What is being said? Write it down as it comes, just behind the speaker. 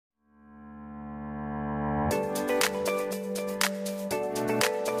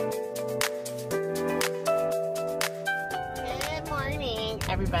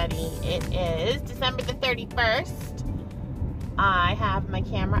everybody. It is December the 31st. I have my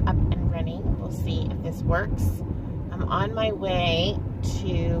camera up and running. We'll see if this works. I'm on my way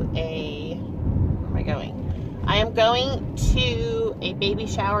to where am I going? I am going to a baby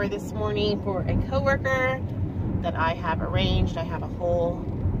shower this morning for a coworker that I have arranged. I have a whole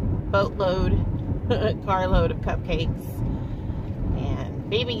boatload, carload of cupcakes and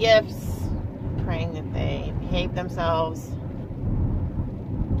baby gifts. Praying that they behave themselves.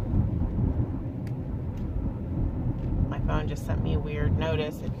 My phone just sent me a weird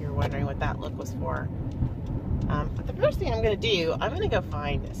notice if you're wondering what that look was for. But the first thing I'm going to do, I'm going to go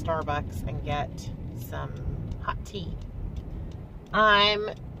find Starbucks and get some hot tea. I'm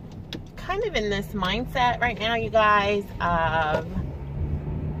kind of in this mindset right now, you guys, of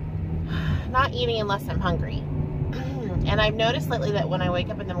not eating unless I'm hungry. And I've noticed lately that when I wake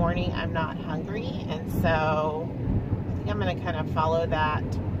up in the morning, I'm not hungry. And so I think I'm going to kind of follow that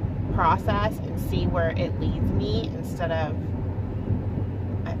process and see where it leads me instead of,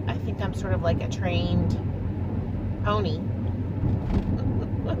 I think I'm sort of like a trained pony.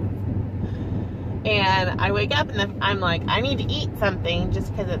 And I wake up and I'm like, I need to eat something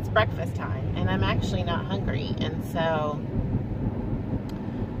just because it's breakfast time. And I'm actually not hungry. And so,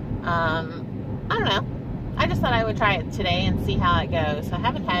 I don't know. I just thought I would try it today and see how it goes. So I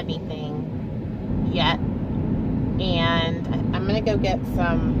haven't had anything yet. And I'm going to go get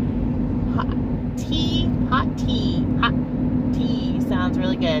some hot tea. Hot tea sounds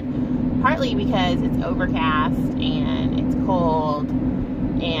really good. Partly because it's overcast and it's cold.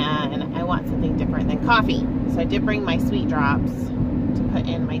 And I want something different than coffee. So I did bring my sweet drops to put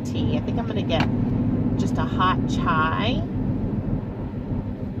in my tea. I think I'm going to get just a hot chai.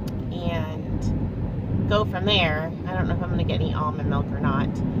 And go from there. I don't know if I'm going to get any almond milk or not.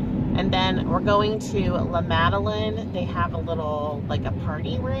 And then we're going to La Madeleine. They have a little, like a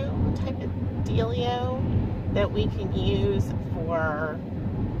party room type of dealio that we can use for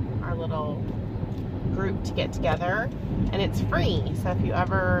our little group to get together. And it's free. So if you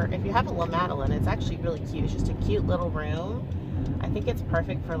have a La Madeleine, it's actually really cute. It's just a cute little room. I think it's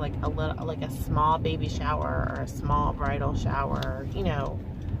perfect for like a small baby shower or a small bridal shower, you know,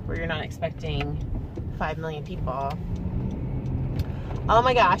 where you're not expecting 5 million people. Oh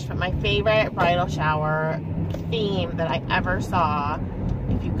my gosh, but my favorite bridal shower theme that I ever saw,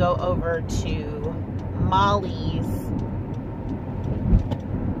 if you go over to Molly's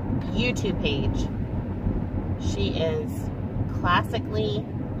YouTube page, she is classically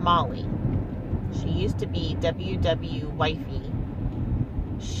Molly. She used to be WW Wifey.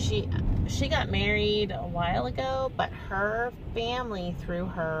 She got married a while ago, but her family threw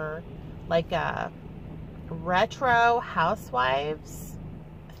her like a retro housewives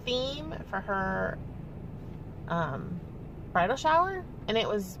theme for her bridal shower, and it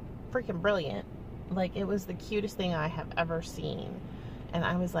was freaking brilliant. Like, it was the cutest thing I have ever seen, and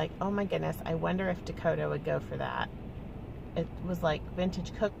I was like, oh my goodness, I wonder if Dakota would go for that. It was like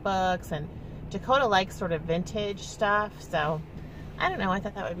vintage cookbooks, and Dakota likes sort of vintage stuff, so I don't know, I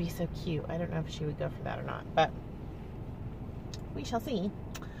thought that would be so cute. I don't know if she would go for that or not, but we shall see.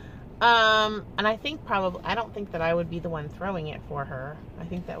 And I think I don't think that I would be the one throwing it for her. I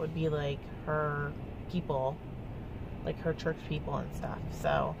think that would be like her people, like her church people and stuff.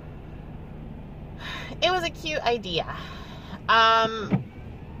 So it was a cute idea.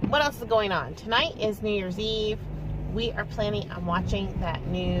 What else is going on? Tonight is New Year's Eve. We are planning on watching that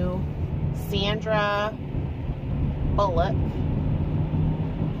new Sandra Bullock.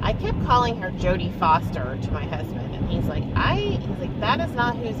 I kept calling her Jodie Foster to my husband, and he's like, that is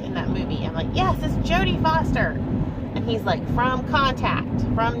not who's in that movie. I'm like, yes, it's Jodie Foster. And he's like, from Contact,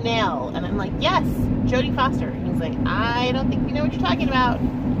 from Nell. And I'm like, yes, Jodie Foster. And he's like, I don't think you know what you're talking about.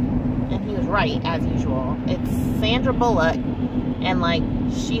 And he was right, as usual. It's Sandra Bullock, and like,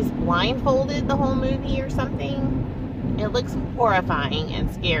 she's blindfolded the whole movie or something. It looks horrifying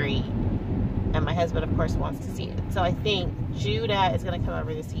and scary. And my husband, of course, wants to see it. So I think Judah is going to come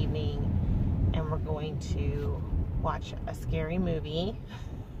over this evening, and we're going to watch a scary movie,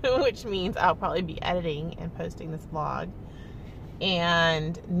 which means I'll probably be editing and posting this vlog,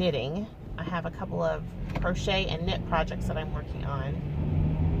 and knitting. I have a couple of crochet and knit projects that I'm working on.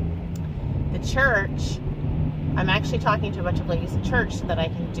 The church, I'm actually talking to a bunch of ladies at church so that I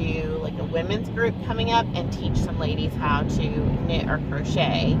can do like a women's group coming up and teach some ladies how to knit or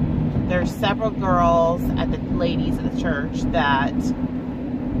crochet. There's several girls at the ladies at the church that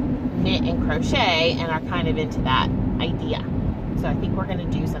knit and crochet and are kind of into that idea. So I think we're going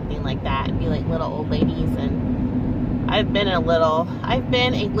to do something like that and be like little old ladies, and I've been a little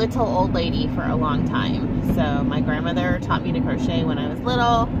old lady for a long time. So my grandmother taught me to crochet when I was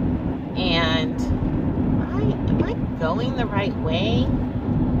little, and am I going the right way?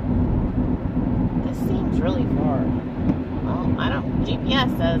 This seems really far. Well, I don't,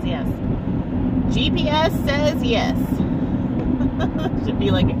 GPS says yes. GPS says yes. Should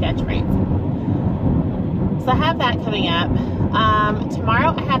be like a catchphrase. So I have that coming up.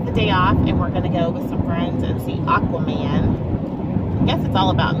 Tomorrow I have the day off, and we're going to go with some friends and see Aquaman. I guess it's all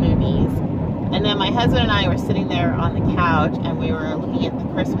about movies. And then my husband and I were sitting there on the couch, and we were looking at the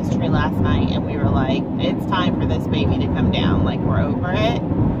Christmas tree last night, and we were like, it's time for this baby to come down. Like, we're over it.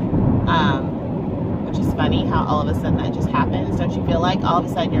 Which is funny how all of a sudden that just happens. Don't you feel like all of a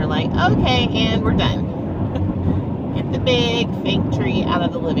sudden you're like, okay, and we're done. Get the big fake tree out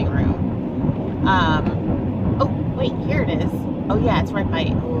of the living room. Oh, wait, here it is. Oh, yeah, it's right by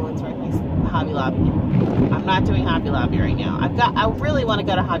Hobby Lobby. I'm not doing Hobby Lobby right now. I really want to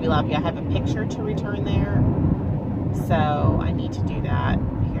go to Hobby Lobby. I have a picture to return there. So I need to do that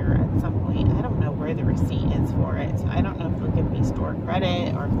here at some point. I don't know where the receipt is for it. So I don't know if they'll give me store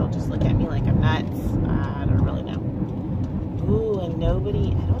credit or if they'll just look at me like I'm nuts. I don't really know. Ooh, and I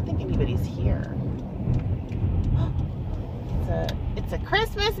don't think anybody's here. It's a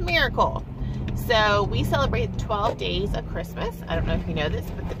Christmas miracle. So we celebrate 12 days of Christmas. I don't know if you know this,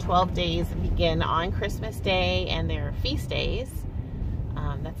 but the 12 days begin on Christmas Day, and they're feast days.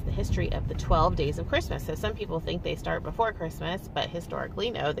 That's the history of the 12 days of Christmas. So some people think they start before Christmas, but historically,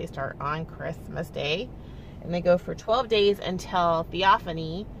 no, they start on Christmas Day. And they go for 12 days until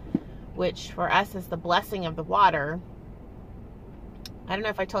Theophany, which for us is the blessing of the water. I don't know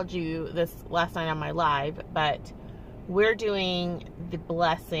if I told you this last night on my live, but we're doing the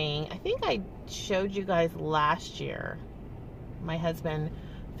blessing. I think I showed you guys last year, my husband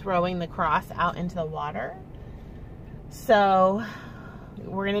throwing the cross out into the water. So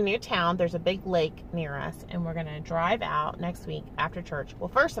we're in a new town. There's a big lake near us, and we're going to drive out next week after church. Well,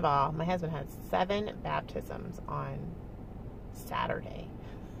 first of all, my husband has 7 baptisms on Saturday.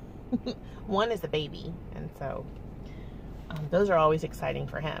 One is a baby, and so those are always exciting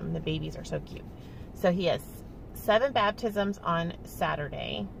for him. The babies are so cute. So he has 7 baptisms on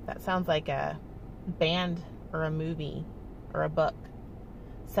Saturday. That sounds like a band or a movie or a book.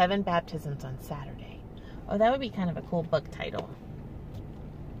 7 baptisms on Saturday. Oh, that would be kind of a cool book title.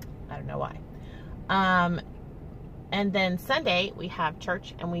 I don't know why. And then Sunday we have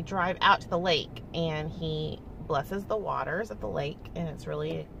church, and we drive out to the lake, and he blesses the waters of the lake, and it's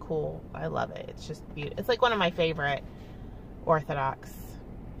really cool. I love it. It's just beautiful. It's like one of my favorite Orthodox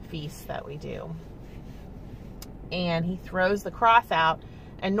feasts that we do. And he throws the cross out,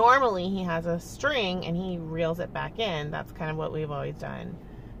 and normally he has a string and he reels it back in. That's kind of what we've always done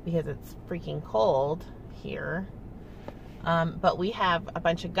because it's freaking cold here. But we have a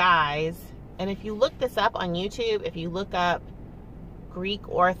bunch of guys, and if you look this up on YouTube, if you look up Greek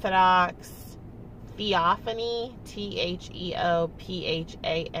Orthodox Theophany, Theophany,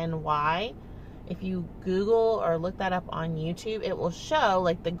 if you Google or look that up on YouTube, it will show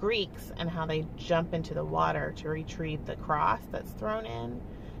like the Greeks and how they jump into the water to retrieve the cross that's thrown in.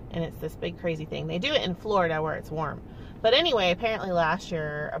 And it's this big crazy thing. They do it in Florida where it's warm. But anyway, apparently last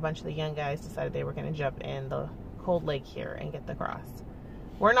year, a bunch of the young guys decided they were going to jump in the cold lake here and get the cross.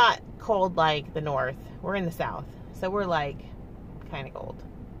 We're not cold like the north. We're in the south. So we're like kind of cold.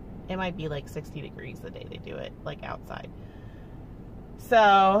 It might be like 60 degrees the day they do it, like outside.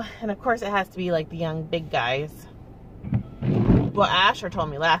 So, and of course it has to be like the young big guys. Well, Asher told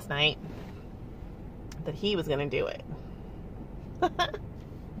me last night that he was going to do it.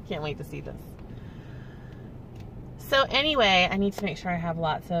 Can't wait to see this. So anyway, I need to make sure I have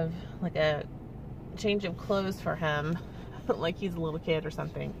lots of, like a change of clothes for him, like he's a little kid or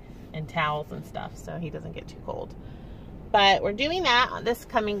something, and towels and stuff so he doesn't get too cold. But we're doing that this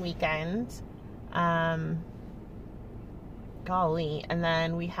coming weekend. Golly. And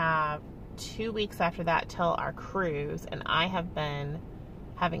then we have 2 weeks after that till our cruise, and I have been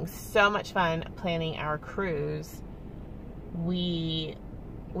having so much fun planning our cruise. We've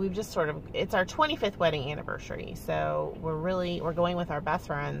just sort of, it's our 25th wedding anniversary, so we're going with our best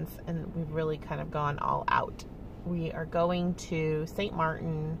friends, and we've really kind of gone all out. We are going to St.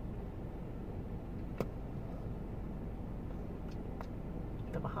 Martin,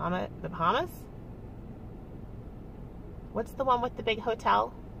 the Bahamas? What's the one with the big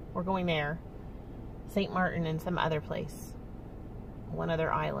hotel? We're going there. St. Martin and some other place. One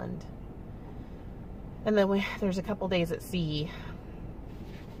other island. And then there's a couple days at sea.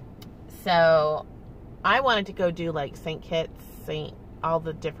 So I wanted to go do like St. Kitts, all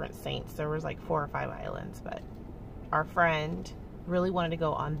the different saints. There was like 4 or 5 islands, but our friend really wanted to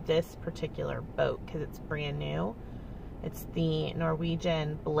go on this particular boat because it's brand new. It's the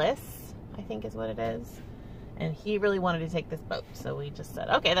Norwegian Bliss, I think is what it is. And he really wanted to take this boat. So we just said,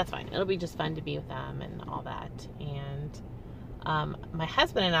 okay, that's fine. It'll be just fun to be with them and all that. And my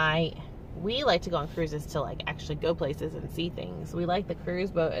husband and I, we like to go on cruises to like actually go places and see things. We like the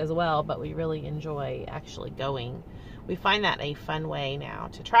cruise boat as well, but we really enjoy actually going. We find that a fun way now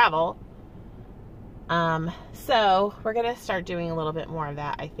to travel. So we're going to start doing a little bit more of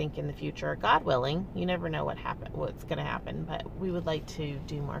that, I think, in the future, God willing. You never know what's going to happen, but we would like to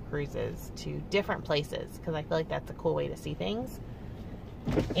do more cruises to different places because I feel like that's a cool way to see things.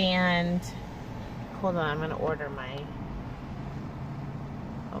 And hold on, I'm going to order my,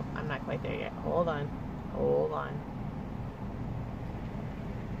 oh, I'm not quite there yet. Hold on. Hold on.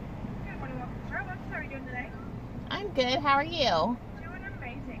 Good morning, welcome to Starbucks. How are you doing today? I'm good. How are you? Doing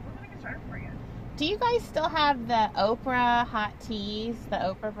amazing. What can I get started for you? Do you guys still have the Oprah hot teas, the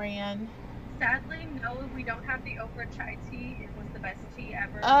Oprah brand? Sadly, no, we don't have the Oprah chai tea. It was the best tea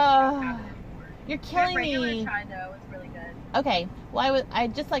ever. Oh, We don't have it anymore. you're killing regular me. chai though, it's really good. Okay, well I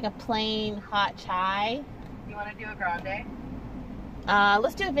just like a plain hot chai. You want to do a grande?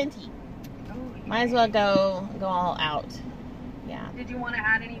 Let's do a venti. Ooh, Might as well go all out. Yeah. Did you want to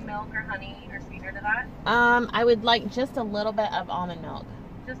add any milk or honey or sweetener to that? I would like just a little bit of almond milk.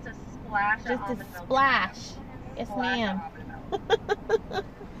 Just a splash of Just almond a milk. splash. Yes, Splash ma'am. of almond milk.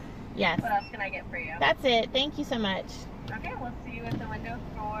 Yes. What else can I get for you? That's it. Thank you so much. Okay, we'll see you at the window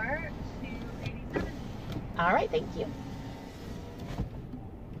for 287. All right, thank you.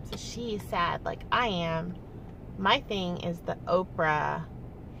 So she's sad like I am. My thing is the Oprah.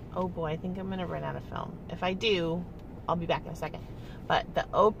 Oh boy, I think I'm gonna run out of film. If I do, I'll be back in a second. But the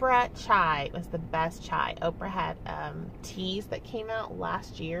Oprah chai was the best chai. Oprah had teas that came out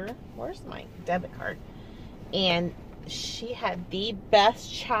last year. Where's my debit card? And she had the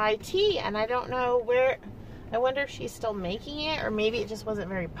best chai tea, and I don't know where. I wonder if she's still making it, or maybe it just wasn't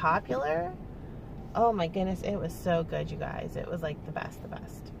very popular. Oh my goodness, it was so good, you guys. It was like the best.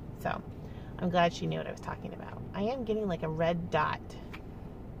 So I'm glad she knew what I was talking about. I am getting like a red dot.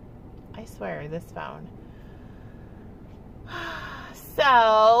 I swear, this phone.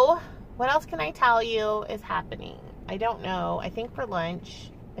 So, what else can I tell you is happening? I don't know. I think for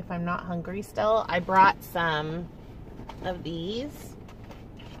lunch, if I'm not hungry still, I brought some of these.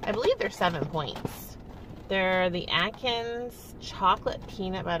 I believe they're 7 points. They're the Atkins chocolate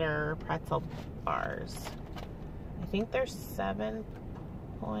peanut butter pretzel bars. I think they're 7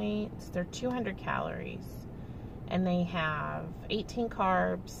 points. They're 200 calories. And they have 18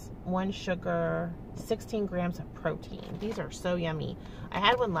 carbs, 1 sugar, 16 grams of protein. These are so yummy. I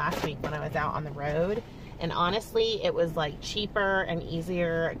had one last week when I was out on the road, and honestly, it was like cheaper and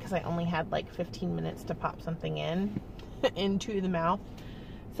easier because I only had like 15 minutes to pop something into the mouth.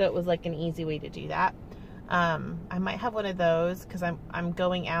 So it was like an easy way to do that. I might have one of those because I'm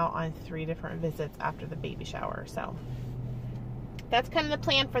going out on 3 different visits after the baby shower. So that's kind of the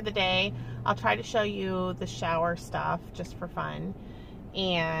plan for the day. I'll try to show you the shower stuff just for fun,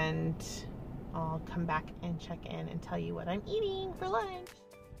 and I'll come back and check in and tell you what I'm eating for lunch.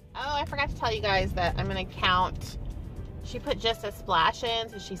 Oh, I forgot to tell you guys that I'm gonna count. She put just a splash in,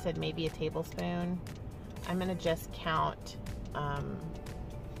 so she said maybe a tablespoon. I'm gonna just count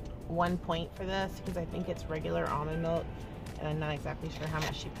 1 point for this because I think it's regular almond milk, and I'm not exactly sure how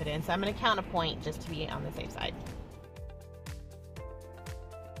much she put in. So I'm gonna count a point just to be on the safe side.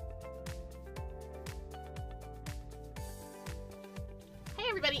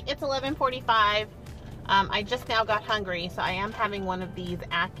 Everybody, it's 11:45. I just now got hungry, so I am having one of these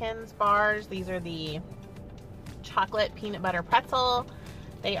Atkins bars. These are the chocolate peanut butter pretzel.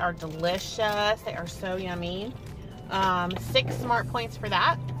 They are delicious. They are so yummy. 6 smart points for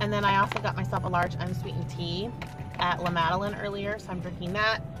that. And then I also got myself a large unsweetened tea at La Madeleine earlier, so I'm drinking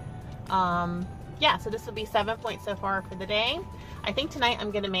that. Yeah, so this will be 7 points so far for the day. I think tonight I'm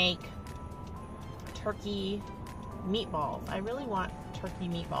gonna make turkey meatballs. I really want turkey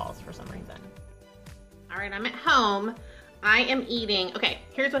meatballs for some reason. All right, I'm at home. I am eating, okay,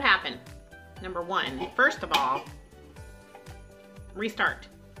 here's what happened. Number 1, first of all, restart.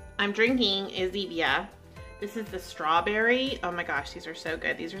 I'm drinking a Zevia. This is the strawberry. Oh my gosh, these are so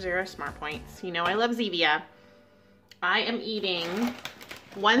good. These are 0 smart points. You know I love Zevia. I am eating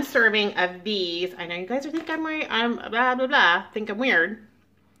 1 serving of these. I know you guys are thinking I'm blah, blah, blah. Think I'm weird.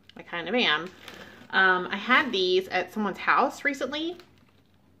 I kind of am. I had these at someone's house recently.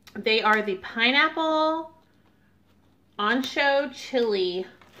 They are the pineapple ancho chili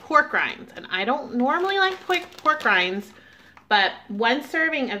pork rinds. And I don't normally like pork rinds, but 1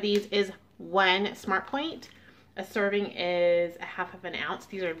 serving of these is 1 smart point. A serving is a 1/2 ounce.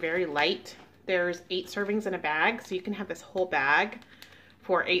 These are very light. There's 8 servings in a bag, so you can have this whole bag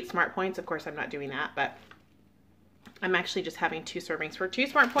for 8 Smart Points. Of course, I'm not doing that, but I'm actually just having 2 servings for 2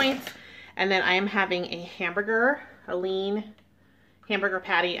 Smart Points. And then I am having a hamburger, a lean hamburger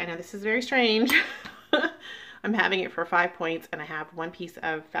patty. I know this is very strange. I'm having it for 5 points, and I have 1 piece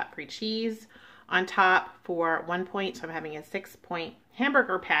of fat-free cheese on top for 1 point. So I'm having a 6-point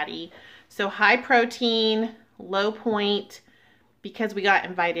hamburger patty. So high protein, low point, because we got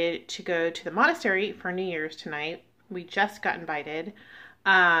invited to go to the monastery for New Year's tonight. We just got invited.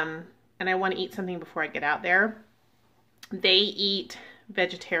 And I want to eat something before I get out there. They eat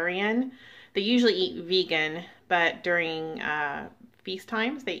vegetarian. They usually eat vegan, but during feast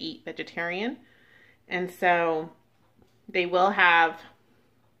times, they eat vegetarian. And so they will have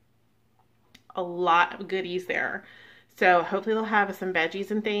a lot of goodies there. So hopefully they'll have some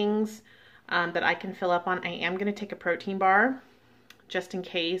veggies and things that I can fill up on. I am going to take a protein bar just in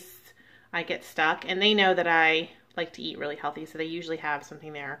case I get stuck. And they know that I like to eat really healthy, so they usually have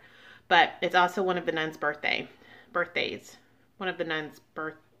something there. But it's also one of the nuns' birthdays. One of the nuns'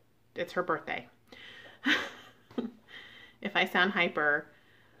 it's her birthday. If I sound hyper,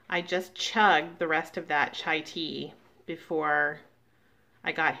 I just chugged the rest of that chai tea before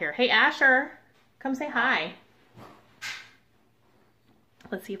I got here. Hey, Asher, come say hi.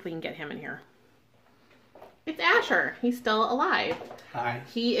 Let's see if we can get him in here. It's Asher. He's still alive. Hi.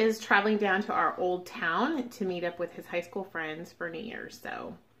 He is traveling down to our old town to meet up with his high school friends for New Year's.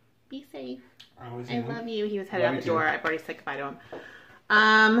 So be safe. I love you. He was headed out the door. I've already said goodbye to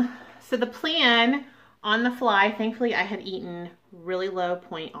him. So the plan on the fly, thankfully I had eaten really low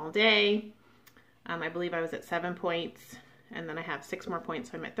point all day. I believe I was at 7 points, and then I have 6 more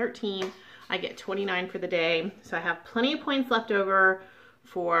points, so I'm at 13. I get 29 for the day. So I have plenty of points left over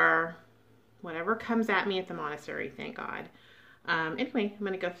for whatever comes at me at the monastery, thank God. Anyway, I'm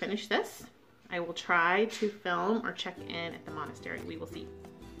going to go finish this. I will try to film or check in at the monastery. We will see.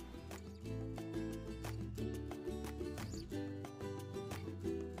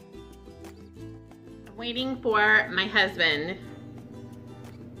 I'm waiting for my husband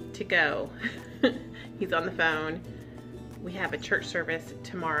to go. He's on the phone. We have a church service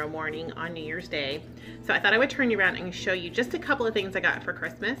tomorrow morning on New Year's Day. So I thought I would turn you around and show you just a couple of things I got for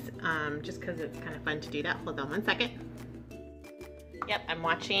Christmas, just because it's kind of fun to do that. Hold on 1 second. Yep, I'm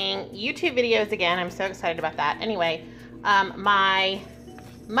watching YouTube videos again. I'm so excited about that. Anyway, my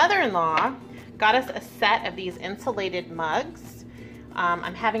mother-in-law got us a set of these insulated mugs.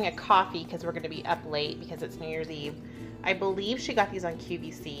 I'm having a coffee because we're going to be up late because it's New Year's Eve. I believe she got these on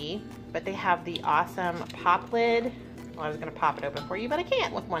QVC, but they have the awesome pop lid. Well, I was going to pop it open for you, but I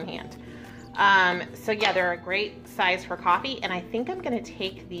can't with one hand. So yeah, they're a great size for coffee, and I think I'm going to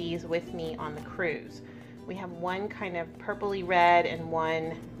take these with me on the cruise. We have one kind of purpley red and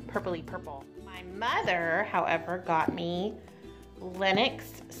one purpley purple. My mother, however, got me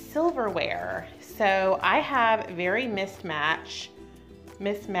Lenox silverware. So I have very mismatched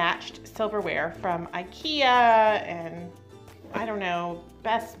silverware from IKEA and I don't know,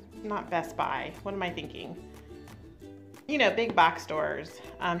 not Best Buy. What am I thinking? You know, big box stores,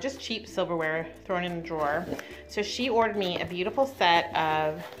 just cheap silverware thrown in a drawer. So she ordered me a beautiful set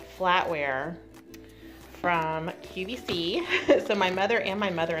of flatware from QVC. So my mother and my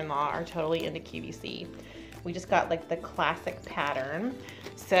mother-in-law are totally into QVC. We just got like the classic pattern.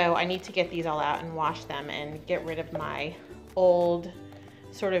 So I need to get these all out and wash them and get rid of my old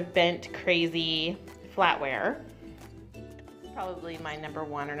sort of bent, crazy flatware. Probably my number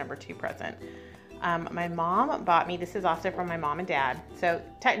 1 or number 2 present. My mom bought me, this is also from my mom and dad. So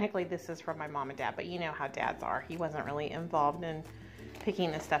technically this is from my mom and dad, but you know how dads are. He wasn't really involved in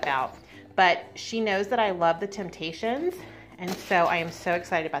picking this stuff out. But she knows that I love the Temptations, and so I am so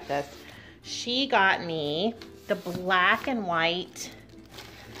excited about this. She got me the black and white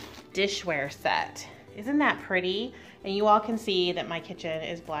dishware set. Isn't that pretty? And you all can see that my kitchen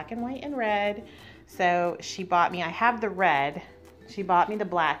is black and white and red. So she bought me, I have the red, she bought me the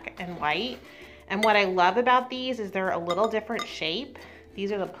black and white. And what I love about these is they're a little different shape.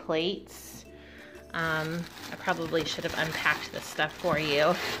 These are the plates. I probably should have unpacked this stuff for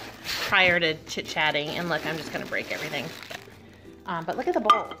you prior to chit-chatting. And look, I'm just gonna break everything. But look at the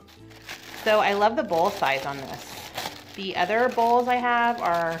bowl. So I love the bowl size on this. The other bowls I have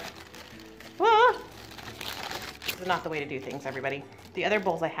are, this is not the way to do things, everybody. The other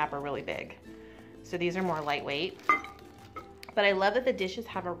bowls I have are really big. So these are more lightweight. But I love that the dishes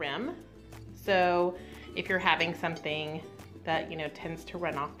have a rim. So if you're having something that, you know, tends to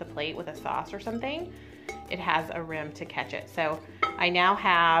run off the plate with a sauce or something, it has a rim to catch it. So I now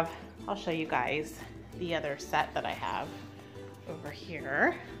have, I'll show you guys the other set that I have over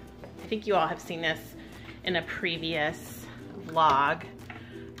here. I think you all have seen this in a previous vlog,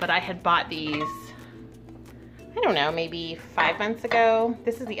 but I had bought these, I don't know, maybe 5 months ago.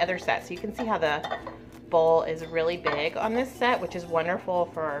 This is the other set, so you can see how the bowl is really big on this set, which is wonderful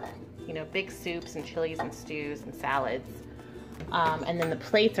for, you know, big soups and chilies and stews and salads. And then the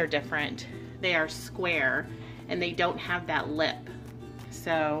plates are different. They are square and they don't have that lip.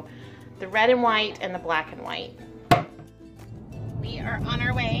 So the red and white and the black and white. We are on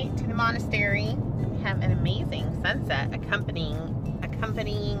our way to the monastery. We have an amazing sunset accompanying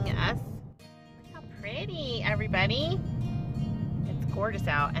us. Look how pretty, everybody. It's gorgeous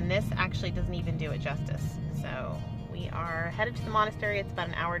out, and this actually doesn't even do it justice. So we are headed to the monastery. It's about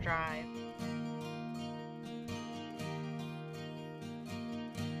an hour drive.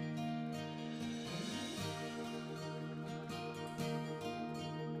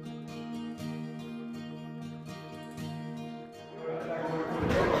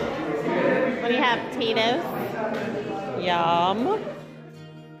 What do you have? Potatoes? Yum.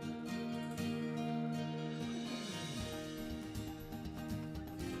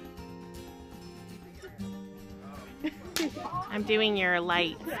 I'm doing your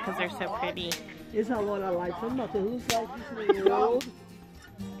lights because they're so pretty. It's a lot of lights. I'm not who's like this world.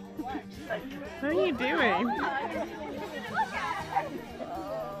 What are you doing?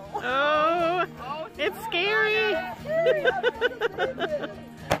 Oh, it's scary.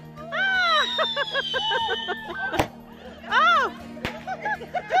 Oh!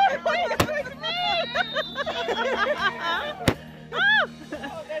 What are you doing to me? Oh!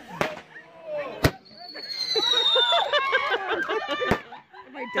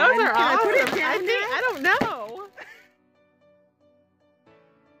 Those are awesome. I don't know.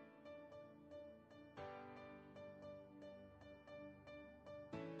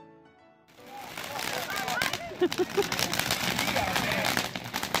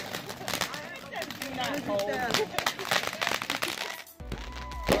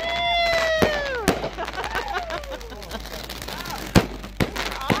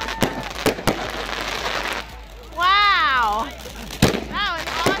 Wow! That was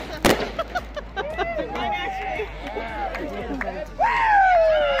awesome!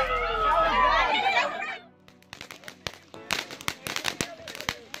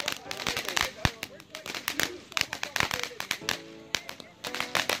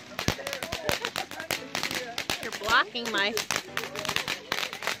 You're blocking my...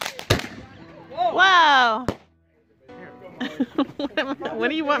 Whoa! What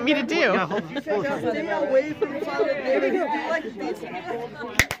do you want me to do?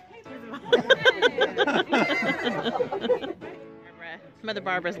 Mother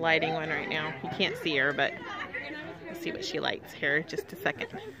Barbara's lighting one right now. You can't see her, but let's see what she lights here. Just a second.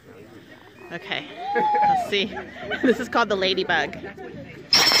 Okay, let's see. This is called the Ladybug.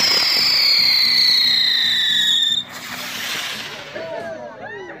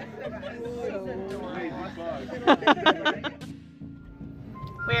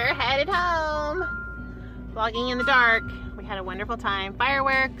 We're headed home. Vlogging in the dark. We had a wonderful time.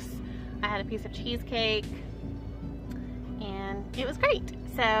 Fireworks. I had a piece of cheesecake. And it was great.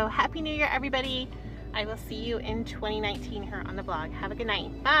 So Happy New Year, everybody. I will see you in 2019 here on the vlog. Have a good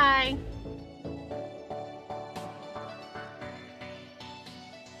night. Bye.